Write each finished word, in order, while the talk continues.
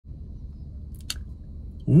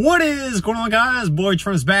What is going on, guys? Boy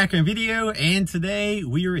Trent's back in a video, and today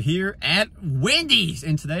we are here at Wendy's,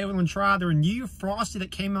 and today we're going to try their new Frosty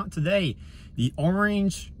that came out today, the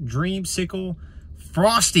Orange DreamSicle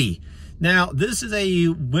Frosty. Now, this is a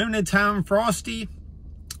limited time Frosty.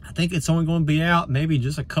 I think it's only going to be out maybe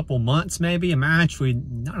just a couple months, maybe. I'm actually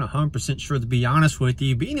not 100% sure, to be honest with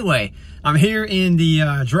you. But anyway, I'm here in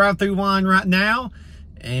the drive-thru line right now,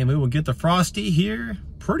 and we will get the Frosty here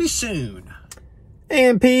pretty soon.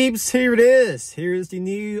 And peeps, here it is. Here's the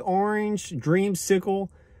new Orange DreamSicle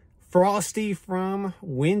Frosty from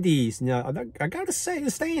Wendy's. Now, I gotta say,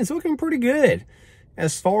 this thing's looking pretty good.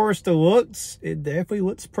 As far as the looks, it definitely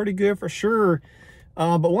looks pretty good for sure.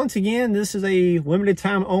 But once again, this is a limited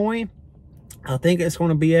time only. I think it's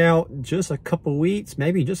going to be out just a couple weeks,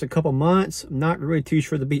 maybe just a couple months. I'm not really too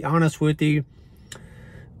sure, to be honest with you.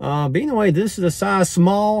 But anyway, this is a size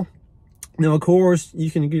small. Now, of course, you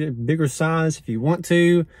can get a bigger size if you want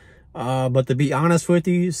to. But to be honest with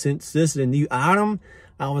you, since this is a new item,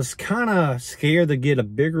 I was kind of scared to get a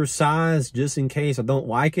bigger size just in case I don't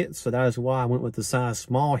like it. So that is why I went with the size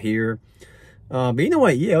small here. But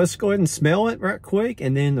anyway, yeah, let's go ahead and smell it right quick.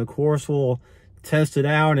 And then, of course, we'll test it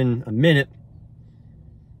out in a minute.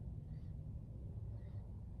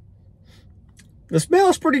 The smell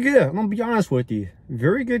is pretty good. I'm going to be honest with you.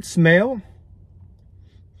 Very good smell.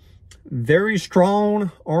 Very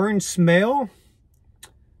strong orange smell.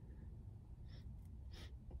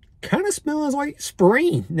 Kind of smells like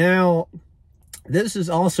spring. Now, this is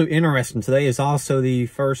also interesting. Today is also the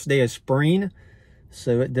first day of spring.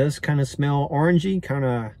 So it does kind of smell orangey, kind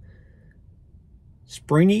of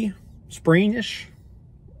springy, springish,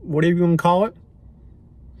 whatever you want to call it.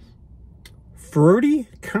 Fruity,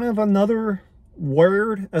 kind of another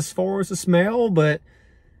word as far as the smell, but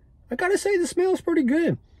I gotta say the smell is pretty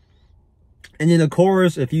good. And then, of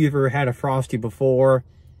course, if you ever had a Frosty before,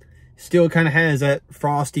 still kind of has that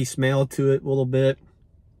frosty smell to it a little bit.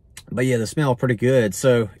 But yeah, the smell is pretty good.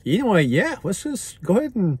 So anyway, yeah, let's just go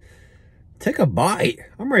ahead and take a bite.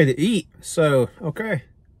 I'm ready to eat. So, okay.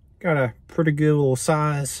 Got a pretty good little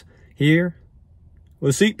size here.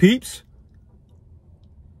 Let's eat, peeps.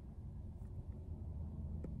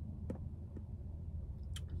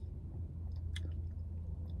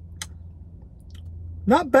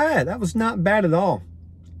 Not bad. That was not bad at all.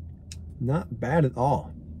 Not bad at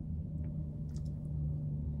all.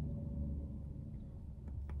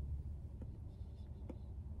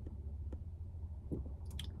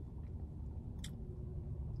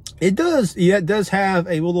 It does, yeah, it does have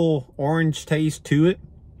a little orange taste to it.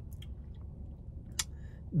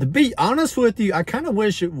 To be honest with you, I kind of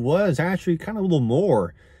wish it was actually kind of a little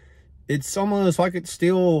more. It's almost like it's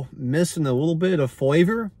still missing a little bit of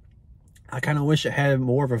flavor. I kind of wish it had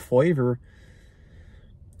more of a flavor.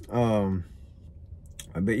 But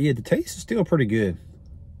yeah, the taste is still pretty good.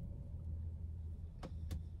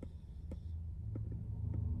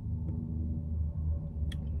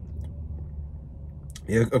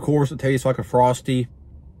 Yeah, of course, it tastes like a Frosty.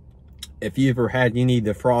 If you ever had any of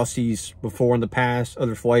the Frosties before in the past,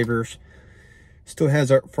 other flavors, still has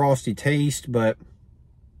that Frosty taste, but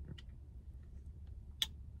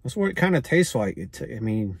that's what it kind of tastes like. I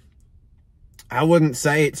mean, I wouldn't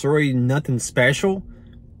say it's really nothing special.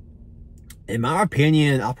 In my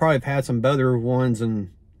opinion, I probably have had some better ones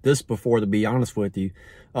than this before, to be honest with you.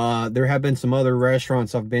 There have been some other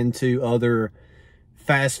restaurants I've been to, other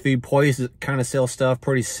fast food places that kind of sell stuff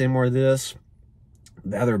pretty similar to this.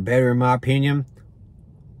 That are better in my opinion.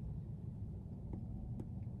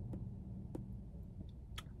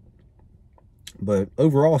 But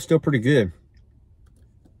overall, still pretty good.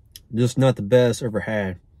 Just not the best ever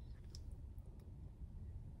had.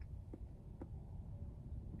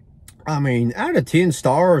 I mean, out of 10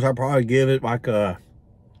 stars, I'd probably give it like a...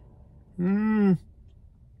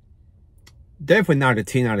 definitely not a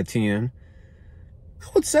 10 out of 10. I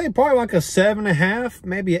would say probably like a 7.5,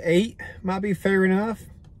 maybe an 8. Might be fair enough.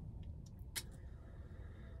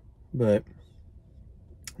 But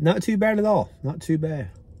not too bad at all. Not too bad.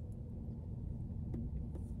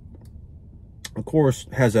 Of course,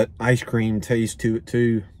 has that ice cream taste to it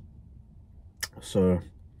too. So...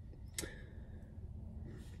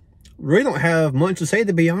 really don't have much to say,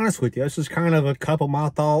 to be honest with you. That's just kind of a couple of my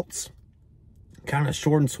thoughts. Kind of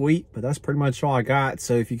short and sweet, but that's pretty much all I got.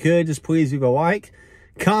 So if you could, just please leave a like,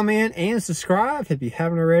 comment, and subscribe if you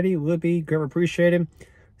haven't already. It would be greatly appreciated.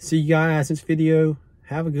 See you guys in this video.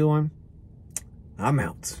 Have a good one. I'm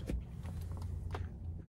out.